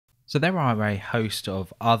So there are a host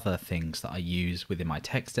of other things that I use within my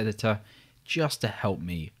text editor just to help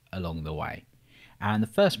me along the way. And the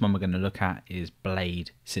first one we're going to look at is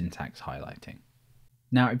blade syntax highlighting.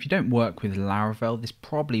 Now, if you don't work with Laravel, this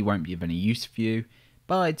probably won't be of any use for you,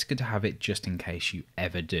 but it's good to have it just in case you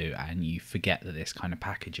ever do and you forget that this kind of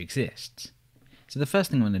package exists. So the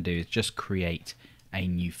first thing I'm going to do is just create a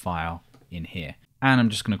new file in here. And I'm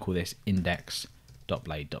just going to call this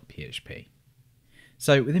index.blade.php.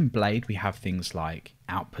 So within Blade, we have things like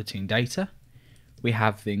outputting data. We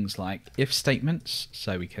have things like if statements,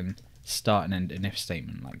 so we can start and end an if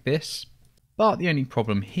statement like this. But the only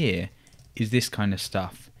problem here is this kind of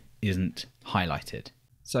stuff isn't highlighted.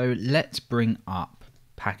 So let's bring up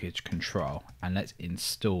package control and let's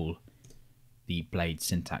install the Blade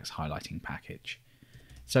syntax highlighting package.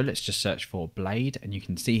 So let's just search for Blade, and you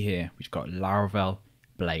can see here we've got Laravel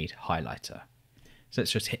Blade highlighter. So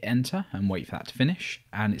let's just hit enter and wait for that to finish,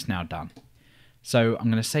 and it's now done. So I'm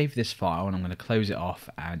going to save this file and I'm going to close it off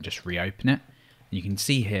and just reopen it. And you can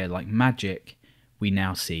see here, like magic, we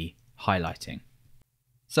now see highlighting.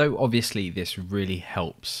 So obviously this really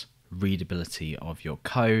helps readability of your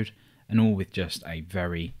code, and all with just a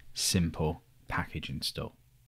very simple package install.